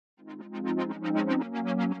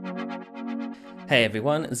Hey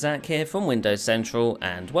everyone, Zach here from Windows Central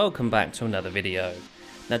and welcome back to another video.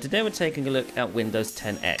 Now today we're taking a look at Windows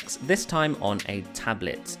 10X, this time on a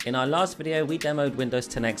tablet. In our last video we demoed Windows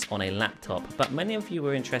 10X on a laptop, but many of you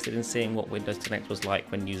were interested in seeing what Windows 10X was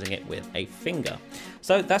like when using it with a finger.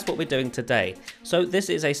 So that's what we're doing today. So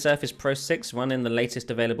this is a Surface Pro 6 running the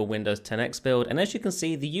latest available Windows 10X build, and as you can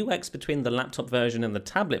see the UX between the laptop version and the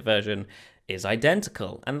tablet version is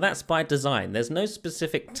identical, and that's by design. There's no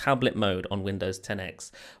specific tablet mode on Windows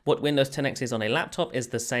 10X. What Windows 10X is on a laptop is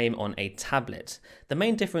the same on a tablet. The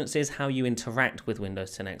main difference is how you interact with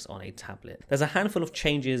Windows 10X on a tablet. There's a handful of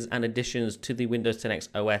changes and additions to the Windows 10X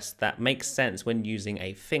OS that make sense when using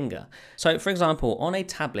a finger. So for example, on a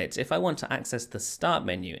tablet, if I want to access the start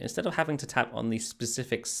menu, instead of having to tap on the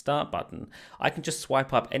specific start button, I can just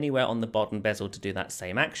swipe up anywhere on the bottom bezel to do that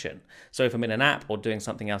same action. So if I'm in an app or doing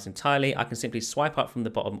something else entirely, I can simply swipe up from the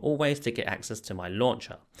bottom always to get access to my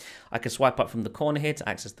launcher. I can swipe up from the corner here to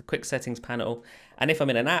access the quick settings panel, and if I'm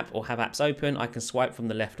in an app or have apps open, I can swipe from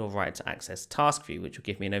the left or right to access task view, which will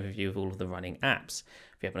give me an overview of all of the running apps.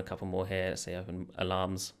 If you open a couple more here, let's say open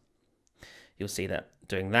alarms, you'll see that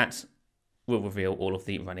doing that will reveal all of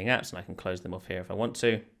the running apps, and I can close them off here if I want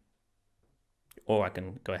to, or I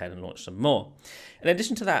can go ahead and launch some more. In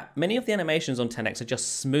addition to that, many of the animations on 10X are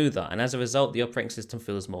just smoother, and as a result the operating system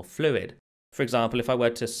feels more fluid. For example, if I were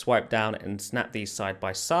to swipe down and snap these side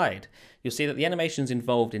by side, you'll see that the animations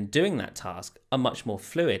involved in doing that task are much more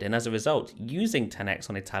fluid, and as a result, using 10X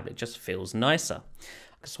on a tablet just feels nicer.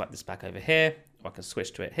 I can swipe this back over here, or I can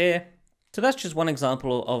switch to it here. So that's just one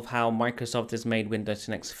example of how Microsoft has made Windows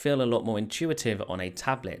 10X feel a lot more intuitive on a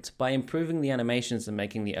tablet. By improving the animations and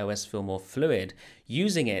making the OS feel more fluid,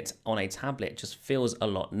 using it on a tablet just feels a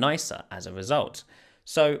lot nicer as a result.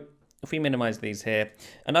 So if we minimize these here,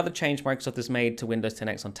 another change Microsoft has made to Windows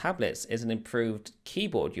 10X on tablets is an improved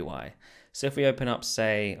keyboard UI. So if we open up,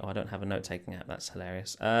 say, oh, I don't have a note-taking app, that's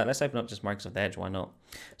hilarious. Let's open up just Microsoft Edge, why not?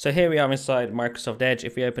 So here we are inside Microsoft Edge.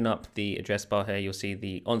 If we open up the address bar here, you'll see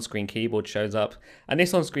the on-screen keyboard shows up. And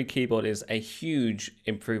this on-screen keyboard is a huge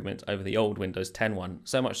improvement over the old Windows 10 one.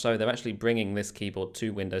 So much so, they're actually bringing this keyboard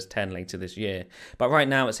to Windows 10 later this year. But right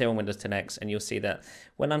now it's here on Windows 10X, and you'll see that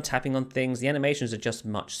when I'm tapping on things, the animations are just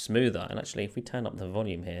much smoother. And actually, if we turn up the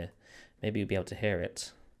volume here, maybe you'll be able to hear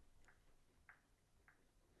it.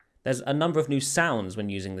 There's a number of new sounds when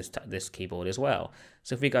using this keyboard as well.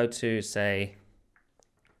 So if we go to, say,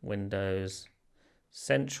 Windows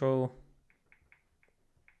Central.com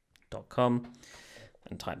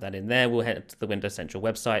and type that in there, we'll head to the Windows Central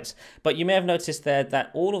website. But you may have noticed there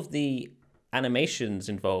that all of the animations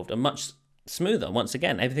involved are much smoother. Once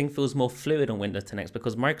again, everything feels more fluid on Windows 10X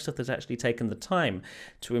because Microsoft has actually taken the time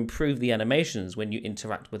to improve the animations when you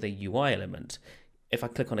interact with a UI element. If I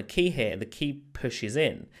click on a key here, the key pushes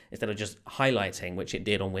in instead of just highlighting, which it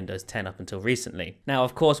did on Windows 10 up until recently. Now,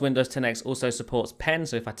 of course, Windows 10X also supports pen.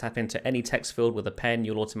 So if I tap into any text field with a pen,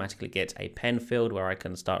 you'll automatically get a pen field where I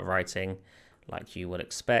can start writing like you would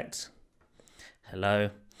expect.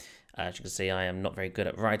 Hello. As you can see, I am not very good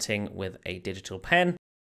at writing with a digital pen.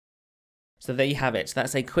 So there you have it.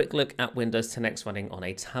 That's a quick look at Windows 10X running on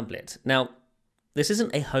a tablet. Now, this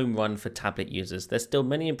isn't a home run for tablet users. There's still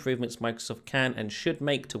many improvements Microsoft can and should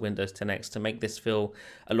make to Windows 10X to make this feel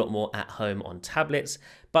a lot more at home on tablets,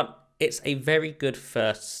 but it's a very good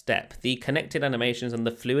first step. The connected animations and the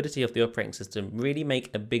fluidity of the operating system really make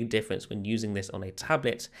a big difference when using this on a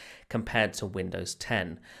tablet compared to Windows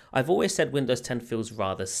 10. I've always said Windows 10 feels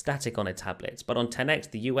rather static on a tablet, but on 10X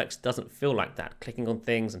the UX doesn't feel like that. Clicking on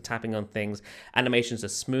things and tapping on things, animations are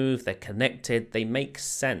smooth, they're connected, they make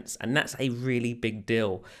sense, and that's a really big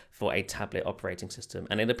deal for a tablet operating system.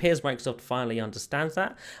 And it appears Microsoft finally understands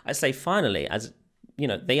that. I say finally, as you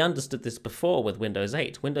know, they understood this before with Windows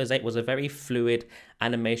 8. Windows 8 was a very fluid,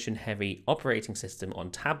 animation-heavy operating system on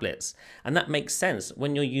tablets. And that makes sense.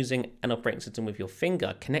 When you're using an operating system with your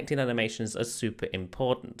finger, connected animations are super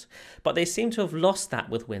important. But they seem to have lost that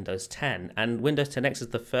with Windows 10. And Windows 10X is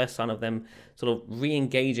the first sign of them sort of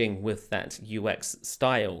re-engaging with that UX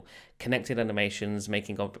style. Connected animations,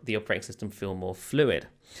 making the operating system feel more fluid.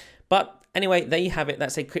 But anyway, there you have it.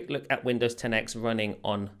 That's a quick look at Windows 10X running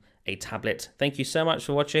on a tablet. Thank you so much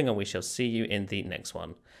for watching, and we shall see you in the next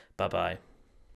one. Bye bye.